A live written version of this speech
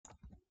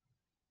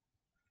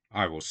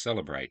I will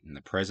celebrate in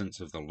the presence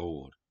of the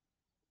Lord.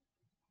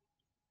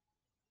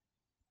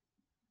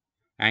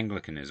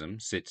 Anglicanism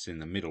sits in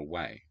the middle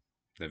way,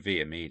 the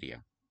via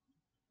media.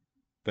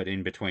 But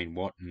in between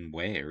what and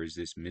where is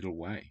this middle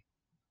way?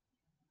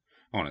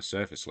 On a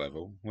surface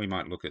level, we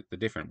might look at the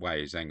different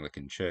ways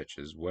Anglican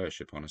churches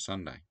worship on a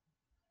Sunday.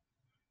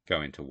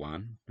 Go into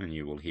one, and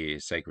you will hear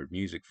sacred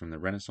music from the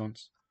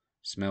Renaissance,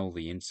 smell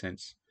the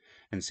incense,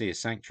 and see a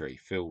sanctuary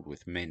filled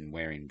with men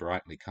wearing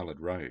brightly coloured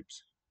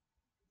robes.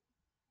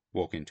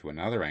 Walk into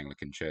another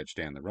Anglican church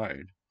down the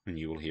road, and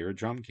you will hear a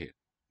drum kit,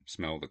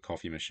 smell the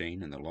coffee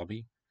machine in the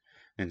lobby,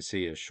 and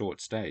see a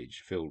short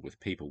stage filled with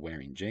people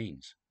wearing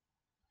jeans.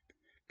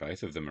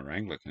 Both of them are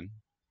Anglican.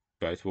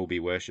 Both will be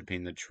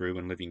worshipping the true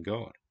and living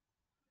God.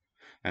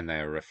 And they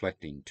are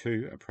reflecting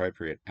two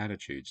appropriate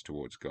attitudes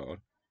towards God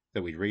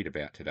that we read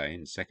about today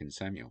in 2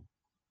 Samuel.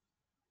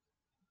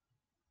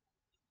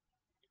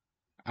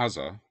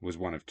 Uzzah was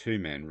one of two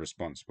men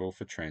responsible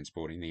for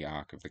transporting the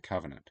Ark of the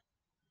Covenant.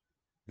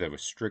 There were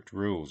strict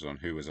rules on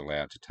who was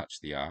allowed to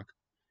touch the Ark,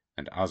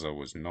 and Uzzah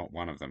was not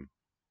one of them.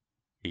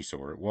 He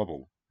saw it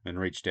wobble and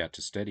reached out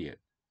to steady it.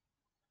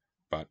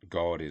 But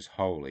God is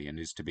holy and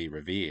is to be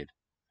revered,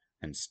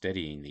 and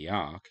steadying the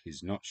Ark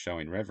is not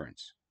showing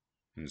reverence,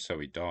 and so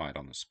he died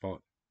on the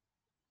spot.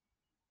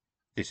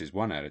 This is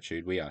one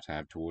attitude we are to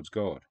have towards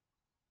God: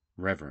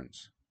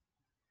 reverence.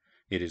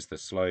 It is the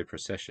slow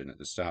procession at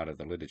the start of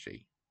the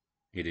liturgy.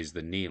 It is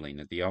the kneeling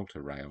at the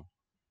altar rail.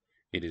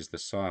 It is the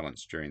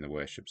silence during the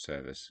worship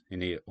service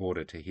in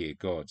order to hear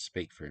God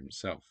speak for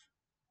himself.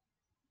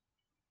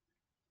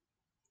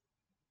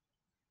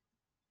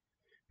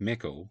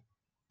 Michal,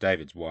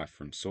 David's wife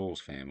from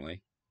Saul's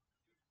family,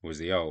 was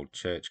the old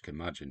church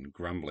curmudgeon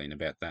grumbling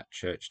about that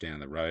church down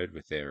the road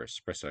with their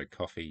espresso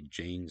coffee,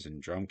 jeans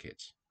and drum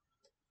kits.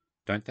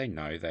 Don't they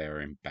know they are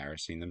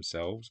embarrassing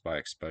themselves by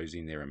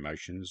exposing their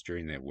emotions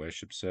during their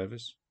worship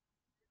service?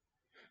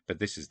 But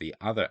this is the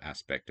other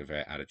aspect of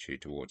our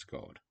attitude towards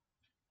God.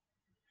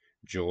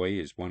 Joy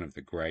is one of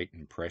the great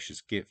and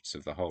precious gifts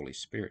of the Holy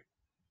Spirit,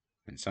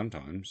 and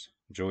sometimes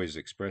joy is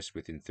expressed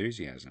with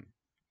enthusiasm.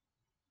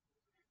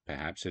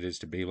 Perhaps it is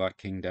to be like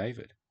King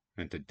David,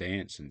 and to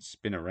dance and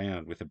spin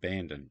around with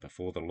abandon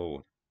before the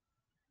Lord.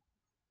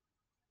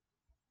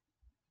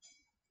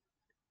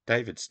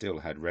 David still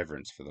had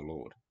reverence for the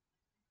Lord.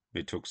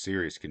 It took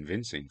serious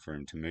convincing for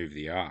him to move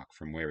the ark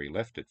from where he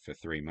left it for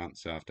 3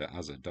 months after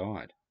Uzzah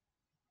died.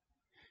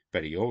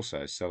 But he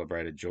also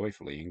celebrated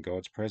joyfully in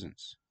God's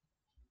presence.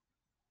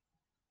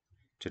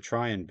 To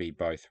try and be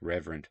both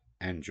reverent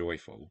and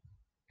joyful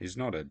is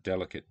not a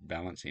delicate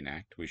balancing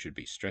act we should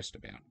be stressed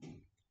about.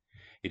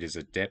 It is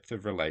a depth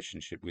of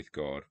relationship with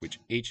God which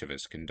each of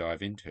us can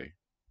dive into.